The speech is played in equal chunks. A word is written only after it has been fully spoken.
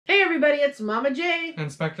everybody, it's Mama J. And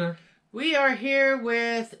Spectre. We are here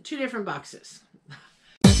with two different boxes.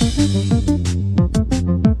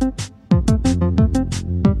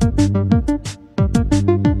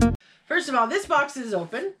 First of all, this box is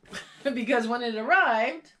open because when it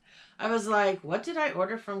arrived, I was like, what did I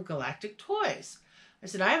order from Galactic Toys? I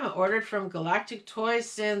said, I haven't ordered from Galactic Toys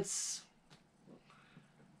since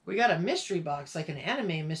we got a mystery box, like an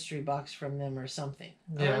anime mystery box from them or something.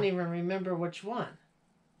 Yeah. I don't even remember which one.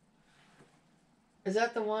 Is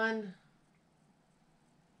that the one?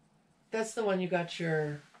 That's the one you got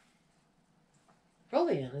your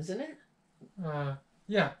Broly in, isn't it?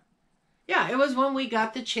 Yeah. Yeah, it was when we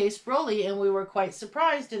got the Chase Broly, and we were quite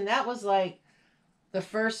surprised, and that was like the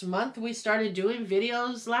first month we started doing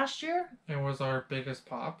videos last year. It was our biggest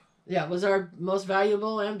pop. Yeah, it was our most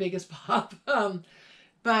valuable and biggest pop.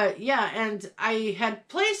 But yeah, and I had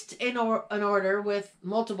placed an order with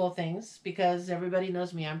multiple things because everybody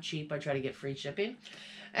knows me, I'm cheap. I try to get free shipping.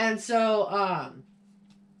 And so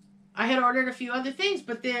I had ordered a few other things,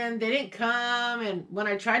 but then they didn't come. And when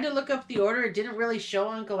I tried to look up the order, it didn't really show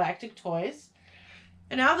on Galactic Toys.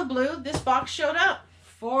 And out of the blue, this box showed up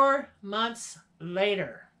 4 months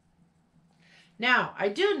later. Now, I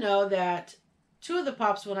do know that two of the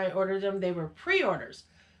pops, when I ordered them, they were pre-orders.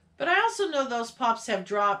 But I also know those pops have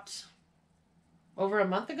dropped over a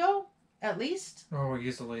month ago, at least. Oh,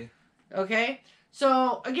 easily. Okay.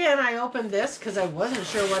 So, again, I opened this because I wasn't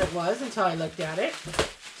sure what it was until I looked at it.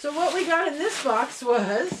 So what we got in this box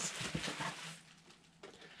was,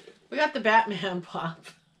 we got the Batman pop.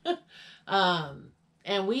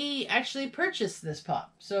 And we actually purchased this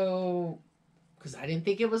pop. So, because I didn't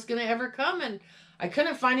think it was going to ever come. And I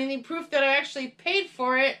couldn't find any proof that I actually paid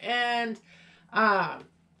for it. And,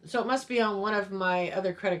 so it must be on one of my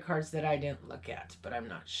other credit cards that I didn't look at, but I'm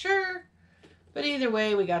not sure. But either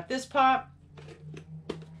way, we got this pop.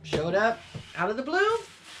 Showed up out of the blue.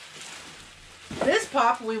 This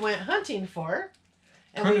pop we went hunting for.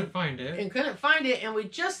 And couldn't find it. And we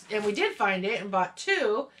did find it and bought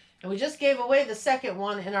two. And we just gave away the second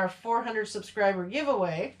one in our 400 subscriber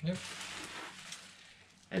giveaway. Yep.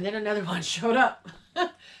 And then another one showed up.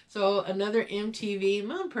 So another MTV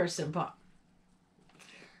Moon Person pop.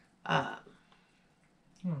 Oh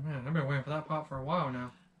man, I've been waiting for that pop for a while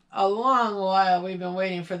now. A long while we've been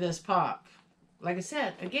waiting for this pop. Like I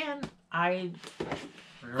said, again, I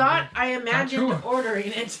imagined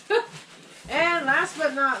ordering it. And last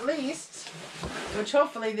but not least, which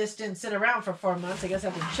hopefully this didn't sit around for 4 months. I guess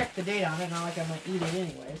I have to check the date on it, not like I'm going to eat it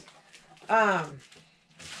anyways.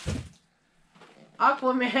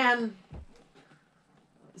 Aquaman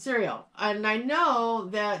cereal. And I know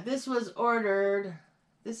that this was ordered...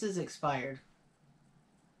 This is expired.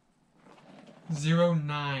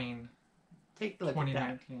 09. Take a look at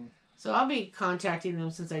that. 2019. So I'll be contacting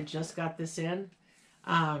them since I just got this in.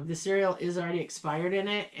 The cereal is already expired in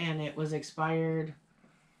it, and it was expired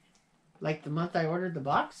like the month I ordered the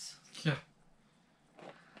box. Yeah.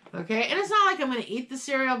 Okay, and it's not like I'm going to eat the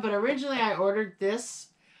cereal, but originally I ordered this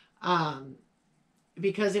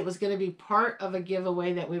because it was going to be part of a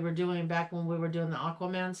giveaway that we were doing back when we were doing the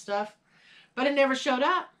Aquaman stuff. But it never showed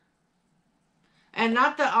up. And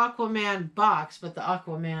not the Aquaman box, but the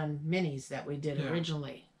Aquaman minis that we did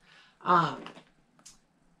originally. But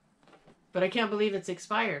I can't believe it's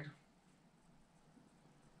expired.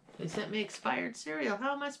 They sent me expired cereal.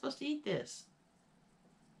 How am I supposed to eat this?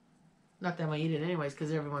 Not that I'm going to eat it anyways,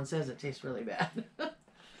 because everyone says it tastes really bad.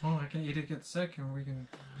 Oh, I can eat it, get sick, and we can...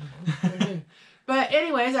 But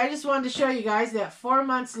anyways, I just wanted to show you guys that 4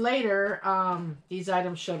 months later, these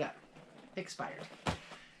items showed up. Expired.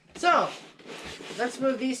 So, let's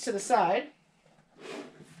move these to the side.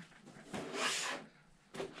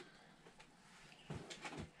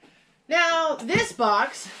 Now, this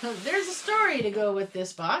box, there's a story to go with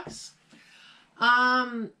this box.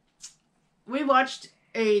 We watched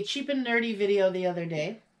a Cheap and Nerdy video the other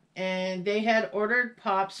day, and they had ordered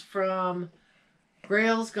pops from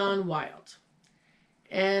Grails Gone Wild.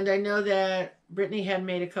 And I know that Brittany had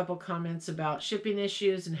made a couple comments about shipping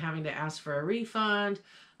issues and having to ask for a refund.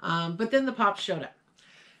 But then the pops showed up.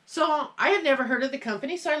 So I had never heard of the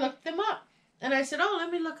company, so I looked them up. And I said, oh,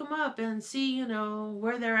 let me look them up and see, you know,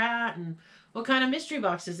 where they're at and what kind of mystery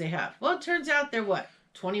boxes they have. Well, it turns out they're, what,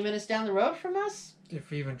 20 minutes down the road from us?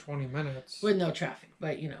 If even 20 minutes. With no traffic.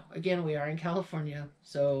 But, you know, again, we are in California,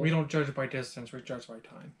 so... We don't judge by distance, we judge by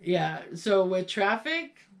time. Yeah, so with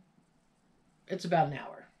traffic... It's about an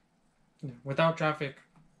hour. Yeah, without traffic,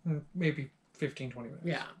 maybe 15, 20 minutes.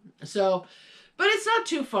 Yeah. So, but it's not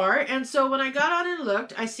too far. And so when I got on and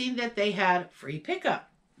looked, I seen that they had free pickup.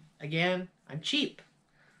 Again, I'm cheap.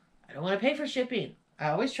 I don't want to pay for shipping. I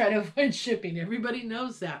always try to avoid shipping. Everybody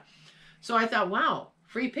knows that. So I thought, wow,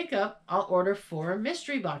 free pickup. I'll order 4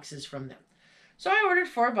 mystery boxes from them. So I ordered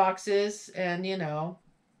 4 boxes and,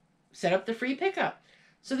 set up the free pickup.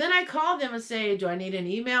 So then I called them and say, do I need an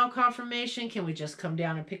email confirmation? Can we just come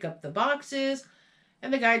down and pick up the boxes?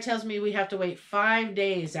 And the guy tells me we have to wait 5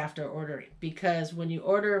 days after ordering, because when you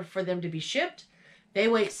order for them to be shipped, they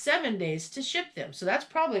wait 7 days to ship them. So that's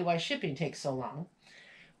probably why shipping takes so long.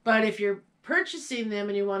 But if you're purchasing them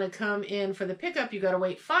and you want to come in for the pickup, you got to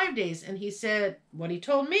wait 5 days. And he said, what he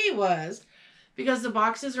told me was, because the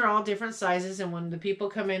boxes are all different sizes, and when the people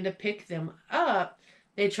come in to pick them up,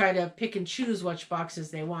 they try to pick and choose which boxes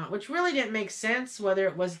they want, which really didn't make sense, whether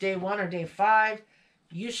it was day 1 or day 5.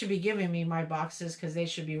 You should be giving me my boxes because they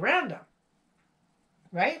should be random.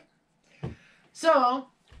 Right? So,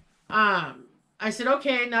 I said,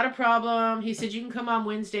 okay, not a problem. He said, you can come on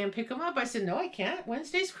Wednesday and pick them up. I said, no, I can't.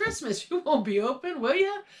 Wednesday's Christmas. You won't be open, will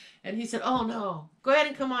you? And he said, oh, no. Go ahead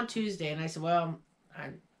and come on Tuesday. And I said, well,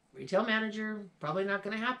 I'm retail manager. Probably not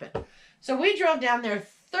going to happen. So we drove down there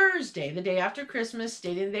Thursday, the day after Christmas,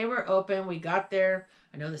 stating they were open. We got there.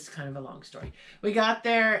 I know this is kind of a long story. We got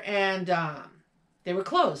there and they were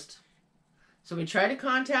closed. So we tried to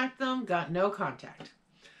contact them, got no contact.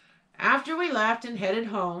 After we left and headed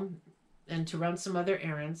home and to run some other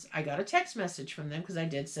errands, I got a text message from them because I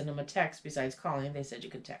did send them a text besides calling. They said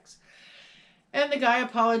you could text. And the guy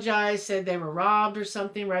apologized, said they were robbed or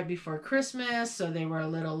something right before Christmas, so they were a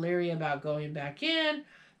little leery about going back in,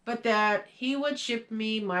 but that he would ship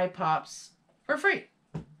me my pops for free.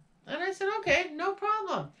 And I said, okay, no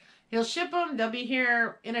problem. He'll ship them. They'll be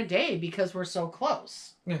here in a day because we're so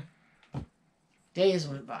close. Yeah. Days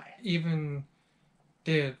went by. Even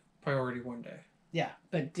did priority one day. Yeah,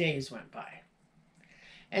 but days went by.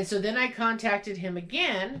 And so then I contacted him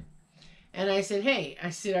again. And I said, hey,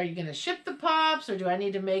 are you going to ship the pops? Or do I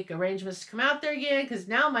need to make arrangements to come out there again? Because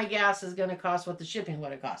now my gas is going to cost what the shipping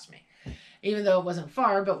would have cost me. Even though it wasn't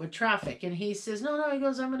far, but with traffic. And he says, no. He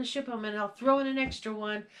goes, I'm going to ship them and I'll throw in an extra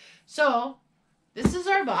one. So this is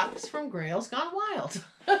our box from Grails Gone Wild.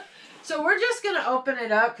 So we're just going to open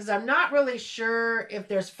it up because I'm not really sure if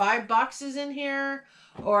there's 5 boxes in here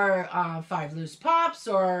or 5 loose pops,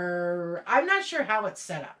 or I'm not sure how it's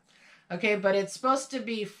set up. Okay, but it's supposed to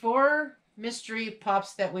be 4 mystery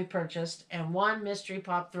pops that we purchased and 1 mystery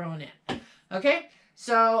pop thrown in. Okay,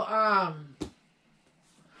 so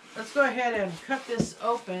let's go ahead and cut this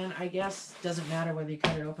open. I guess it doesn't matter whether you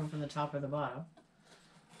cut it open from the top or the bottom.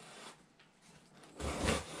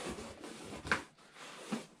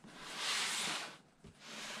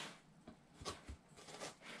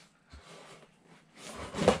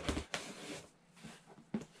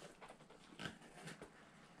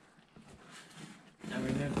 Now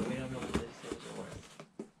remember, we don't know what these things are worth.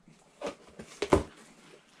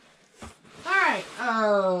 Alright,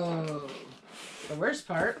 oh, the worst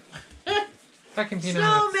part. Second peanut.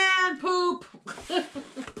 Snowman poop!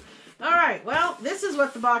 Alright, well, this is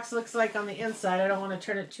what the box looks like on the inside. I don't want to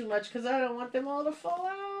turn it too much because I don't want them all to fall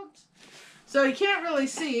out. So you can't really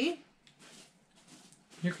see.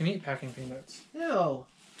 You can eat packing peanuts. Ew.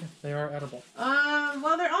 They are edible.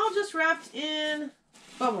 Well, they're all just wrapped in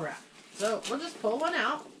bubble wrap. So we'll just pull one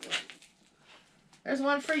out. There's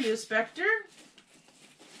one for you, Spectre.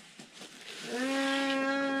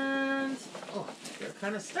 And, oh, they're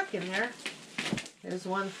kind of stuck in there. There's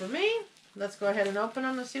one for me. Let's go ahead and open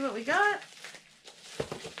them and see what we got.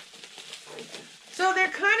 So they're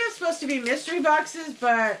kind of supposed to be mystery boxes,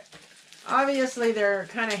 but obviously they're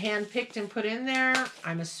kind of hand-picked and put in there,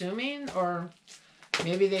 I'm assuming. Or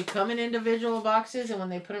maybe they come in individual boxes and when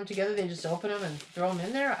they put them together, they just open them and throw them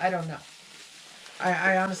in there. I don't know.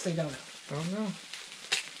 I honestly don't know. Don't know.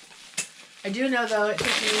 I do know, though, it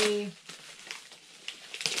took me,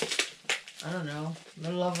 I don't know, a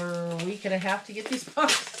little over a week and a half to get these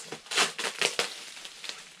boxes.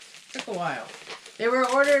 Took a while. They were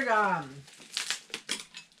ordered on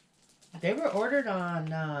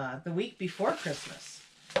the week before Christmas.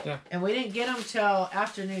 Yeah. And we didn't get them till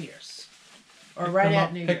after New Year's. Or right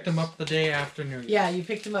at New Year's. Picked them up the day after New Year's. Yeah, you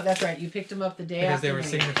picked them up. That's right. You picked them up the day because after they were New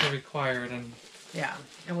Year's. signature required. Yeah,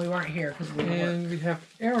 and we weren't here because we And work. we have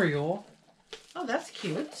Ariel. Oh, that's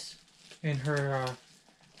cute. In her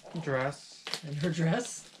dress. In her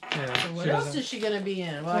dress. Yeah. So what else is she going to be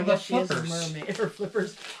in? Well, I the guess she is a flippers. mermaid. Her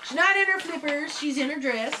flippers. She's not in her flippers. She's in her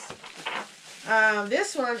dress.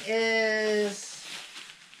 This one is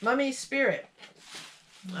Mummy Spirit.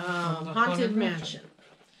 Haunted Mansion.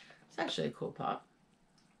 It's actually a cool pop.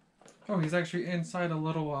 Oh, he's actually inside a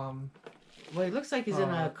little, Well, he looks like he's in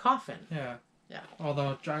a coffin. Yeah. Yeah.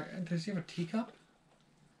 Although, does he have a teacup?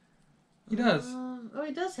 He does. Oh,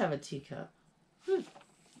 he does have a teacup.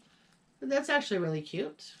 That's actually really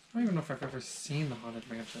cute. I don't even know if I've ever seen the Haunted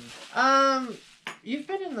Mansion. You've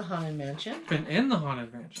been in the Haunted Mansion. Been in the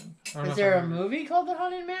Haunted Mansion. Is there a movie called The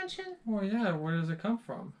Haunted Mansion? Well, yeah. Where does it come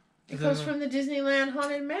from? It comes from the Disneyland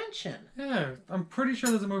Haunted Mansion. Yeah, I'm pretty sure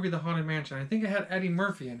there's a movie, The Haunted Mansion. I think it had Eddie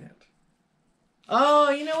Murphy in it. Oh,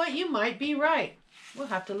 you know what? You might be right. We'll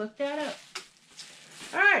have to look that up.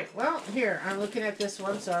 All right. Well, here. I'm looking at this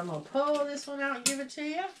one, so I'm going to pull this one out and give it to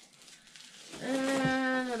you. And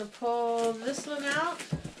I'm going to pull this one out.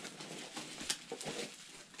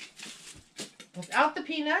 Without the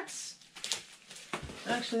peanuts.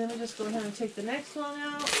 Actually, let me just go ahead and take the next one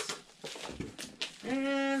out.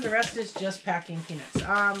 And the rest is just packing peanuts.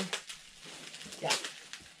 Yeah.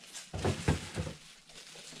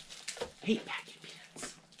 Hate packing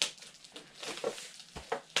peanuts.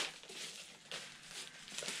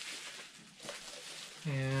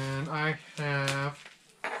 And I have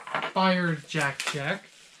Fire Jack.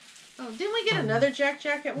 Oh, didn't we get another Jack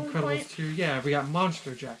at one point? 2. Yeah, we got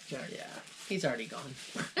Monster Jack. Yeah, he's already gone.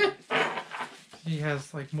 He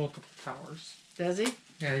has like multiple powers. Does he?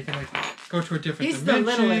 Yeah, he can like go to a different dimension. dimension.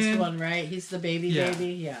 He's the littlest one, right? He's the baby. Yeah.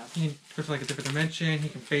 He can go to like a different dimension. He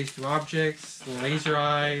can phase through objects, laser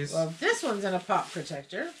eyes. Well, this one's in a pop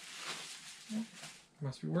protector.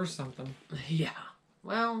 Must be worth something. Yeah.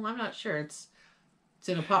 Well, I'm not sure. It's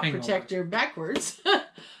in a pop protector backwards.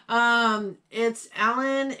 It's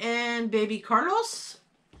Alan and baby Carlos.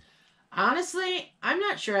 Honestly, I'm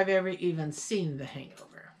not sure I've ever even seen The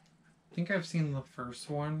Hangover. I think I've seen the first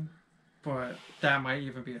one, but that might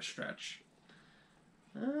even be a stretch.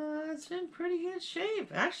 It's in pretty good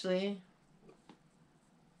shape, actually.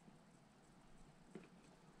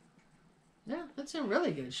 Yeah, that's in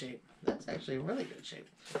really good shape. That's actually in really good shape.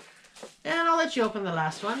 And I'll let you open the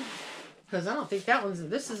last one. Because I don't think that one's...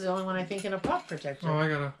 This is the only one I think in a pop protector. Oh, I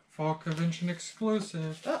got a Fall Convention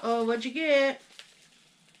exclusive. Uh-oh, what'd you get?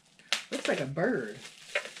 Looks like a bird.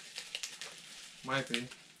 Might be.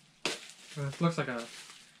 It looks like a...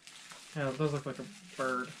 Yeah, it does look like a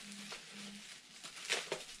bird.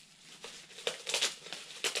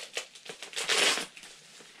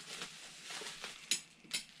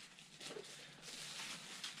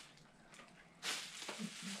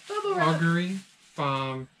 Augury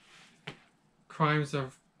from Crimes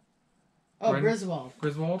of... Oh, Griswold.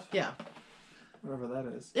 Griswold? Yeah. Whatever that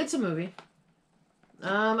is. It's a movie.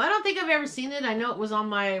 I don't think I've ever seen it. I know it was on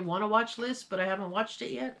my want-to-watch list, but I haven't watched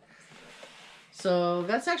it yet. So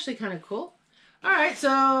that's actually kind of cool. All right,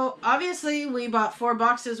 so obviously we bought 4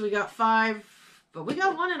 boxes. We got 5, but we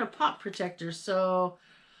got 1 in a pop protector. So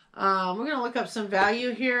we're going to look up some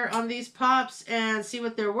value here on these pops and see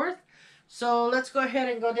what they're worth. So let's go ahead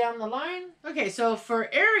and go down the line. Okay, so for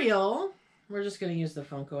Ariel, we're just going to use the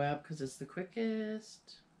Funko app because it's the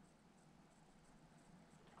quickest.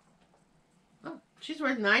 Oh, she's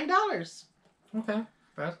worth $9. Okay,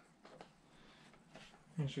 bad.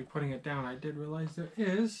 Actually, putting it down, I did realize there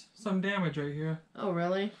is some damage right here. Oh,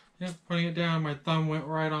 really? Yep, putting it down, my thumb went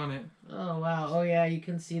right on it. Oh, wow. Oh, yeah, you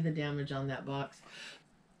can see the damage on that box.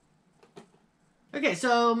 Okay,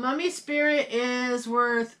 so Mummy Spirit is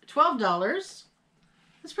worth $12.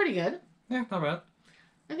 That's pretty good. Yeah, not bad.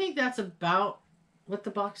 I think that's about what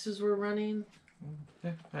the boxes were running.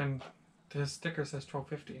 Yeah, and the sticker says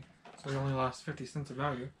 $12.50, so we only lost 50 cents of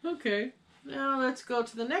value. Okay, now let's go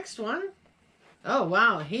to the next one. Oh,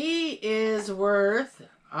 wow. He is worth,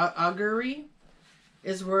 Augury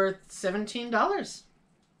is worth $17.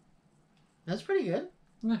 That's pretty good.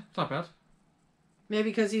 Yeah, it's not bad. Maybe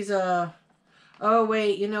because he's a... Oh,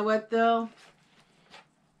 wait. You know what, though?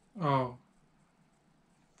 Oh.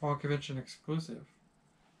 Fall Convention exclusive.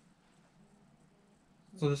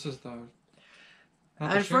 So this is the...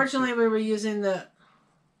 Unfortunately, we were using the...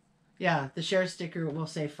 Yeah, the share sticker will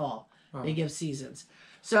say fall. Oh. They give seasons.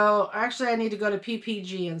 So, actually, I need to go to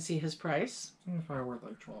PPG and see his price. If I worth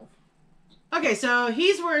like 12. Okay, so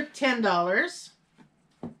he's worth $10.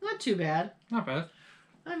 Not too bad. Not bad.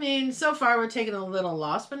 I mean, so far we're taking a little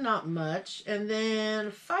loss, but not much. And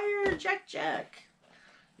then Fire Jack.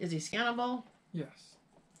 Is he scannable? Yes.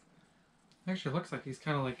 Actually, it looks like he's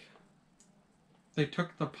kind of like... They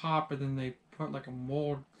took the pop and then they put like a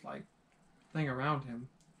mold like thing around him.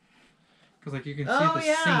 Because like you can see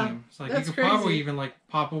the seam. So like you could probably even like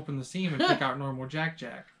pop open the seam and take out normal Jack.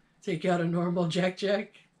 Take out a normal Jack.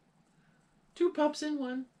 2 pops in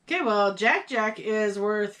 1. Okay, well, Jack is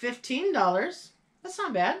worth $15. That's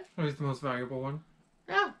not bad. Oh, he's the most valuable one.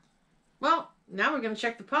 Yeah. Well, now we're going to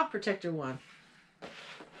check the pop protector one.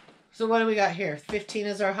 So what do we got here? 15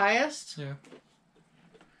 is our highest? Yeah.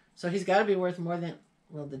 So he's got to be worth more than...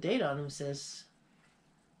 Well, the date on him says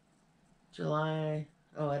July.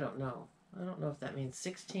 Oh, I don't know. I don't know if that means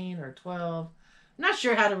 16 or 12. I'm not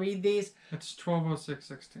sure how to read these. It's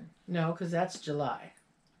 12/06/16. No, because that's July.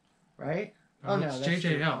 Right? Oh, no. It's That's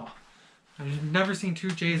JJL. I've never seen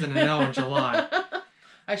 2 J's and an L in July.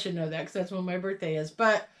 I should know that because that's when my birthday is.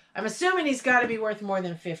 But I'm assuming he's got to be worth more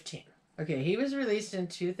than 15. Okay, he was released in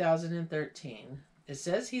 2013. It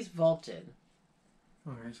says he's vaulted.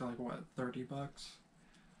 Okay, so like what, $30?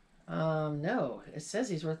 No. It says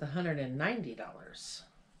he's worth $190.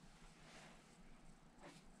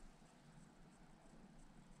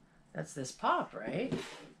 That's this pop, right?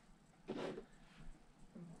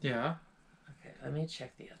 Yeah. Okay, let me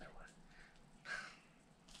check the other one.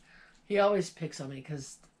 He always picks on me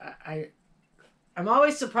because I'm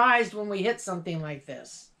always surprised when we hit something like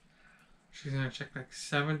this. She's gonna check like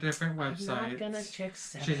 7 different websites. I'm not gonna check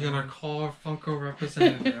 7. She's gonna call a Funko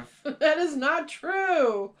representative. That is not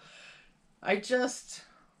true. And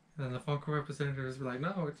then the Funko representatives be like,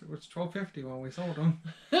 "No, it's $12.50 when we sold them."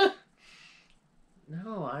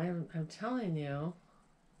 No, I'm telling you.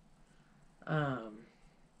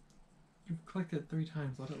 You've clicked it 3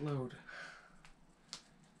 times. Let it load.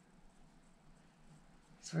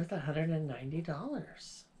 It's worth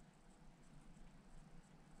 $190.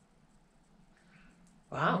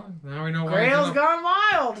 Wow. Well, now we know why. Grail's gone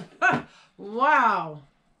wild. Wow.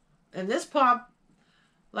 And this pop,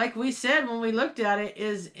 like we said when we looked at it,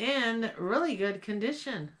 is in really good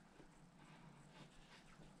condition.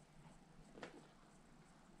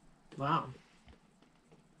 Wow.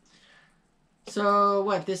 So,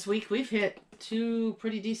 what, this week we've hit 2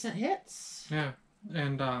 pretty decent hits. Yeah.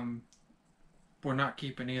 And, we're not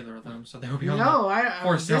keeping either of them, so they'll be on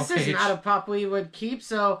this is not a pop we would keep.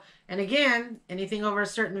 So, and again, anything over a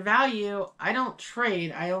certain value, I don't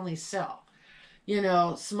trade, I only sell. You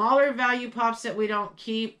know, smaller value pops that we don't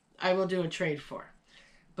keep, I will do a trade for.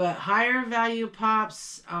 But higher value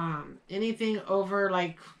pops, anything over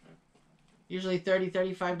like usually $30,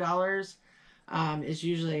 $35 is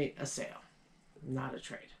usually a sale, not a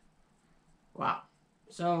trade. Wow.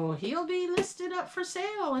 So he'll be listed up for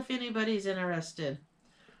sale if anybody's interested.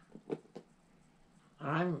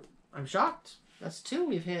 I'm shocked. That's 2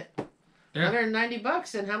 we've hit. Yeah.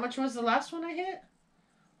 $190. And how much was the last one I hit?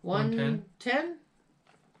 110?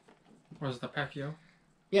 Was the Pacquiao?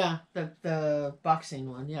 Yeah, the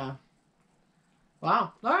boxing one, yeah.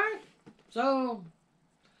 Wow. All right. So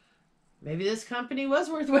maybe this company was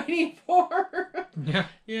worth waiting for. Yeah.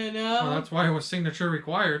 You know? Well, that's why it was signature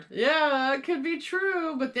required. Yeah, it could be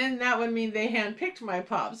true, but then that would mean they handpicked my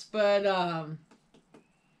pops. But I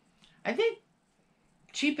think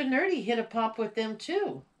Cheap and Nerdy hit a pop with them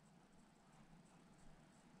too.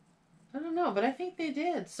 I don't know, but I think they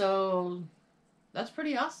did. So that's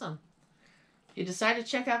pretty awesome. If you decide to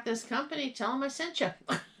check out this company, tell them I sent you.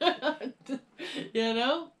 You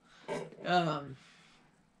know?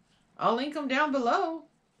 I'll link them down below.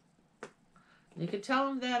 You can tell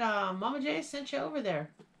them that Mama J sent you over there.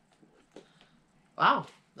 Wow.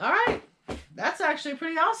 All right. That's actually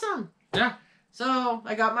pretty awesome. Yeah. So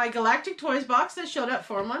I got my Galactic Toys box that showed up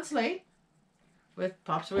 4 months late with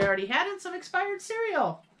pops we already had and some expired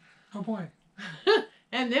cereal. Oh boy.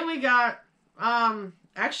 And then we got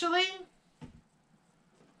actually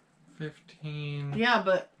 15. Yeah,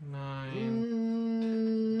 but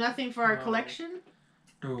 9. Nothing for our collection.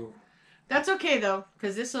 Ooh. That's okay though,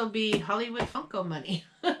 because this will be Hollywood Funko money.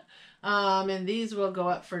 And these will go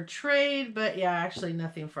up for trade, but yeah, actually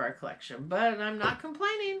nothing for our collection. But I'm not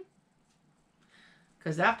complaining,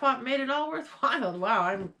 because that pop made it all worthwhile.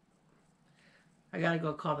 Wow, I gotta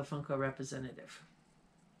go call the Funko representative.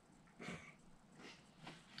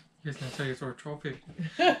 He's gonna tell you it's worth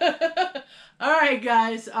 $12.50. All right,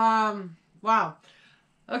 guys. Wow.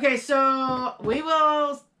 Okay, so we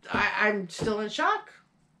will. I'm still in shock.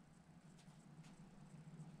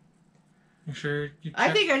 You sure? I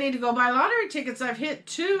think I need to go buy lottery tickets. I've hit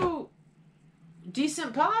 2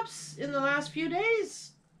 decent pops in the last few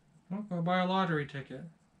days. Well, go buy a lottery ticket.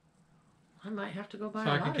 I might have to go buy a so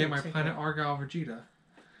I lottery can get my ticket. Planet Argyle Vegeta.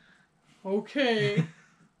 Okay.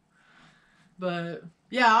 But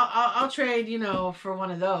yeah, I'll trade, you know, for one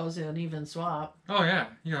of those and even swap. Oh yeah,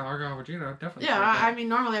 Argyle Vegeta definitely. Yeah, I mean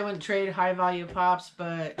normally I wouldn't trade high value pops,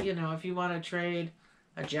 but you know if you want to trade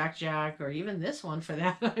a Jack or even this one for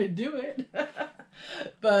that, I'd do it.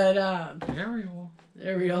 But Ariel.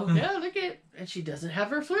 Yeah, look at it. And she doesn't have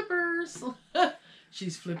her flippers.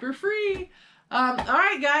 She's flipper free. All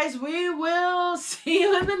right, guys, we will see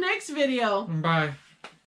you in the next video. Bye.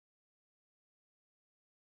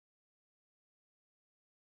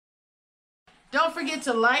 Don't forget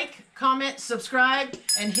to like, comment, subscribe,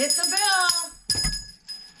 and hit the bell.